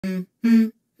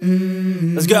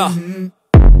Let's go.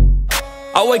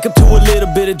 I wake up to a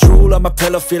little bit of drool on my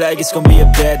pillow, feel like it's gonna be a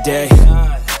bad day.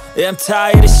 Yeah, I'm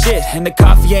tired of shit, and the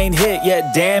coffee ain't hit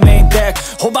yet, damn ain't that.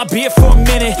 Hold my beer for a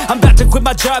minute, I'm about to quit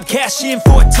my job, cash in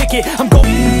for a ticket. I'm going.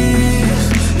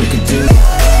 You can do it.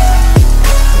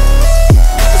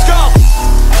 Let's go.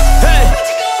 Hey.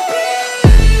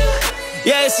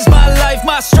 Yeah, this is my life,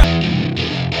 my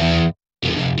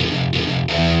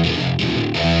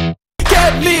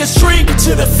Get me a drink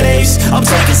to the face. I'm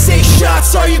taking 6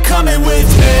 shots, are you coming with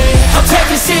me? I'm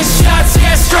taking 6 shots,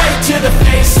 yeah, straight to the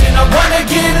face. And I wanna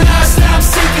get lost, I'm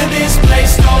sick of this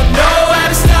place. Don't know how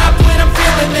to stop when I'm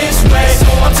feeling this way.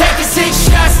 So I'm taking 6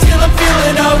 shots till I'm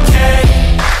feeling okay.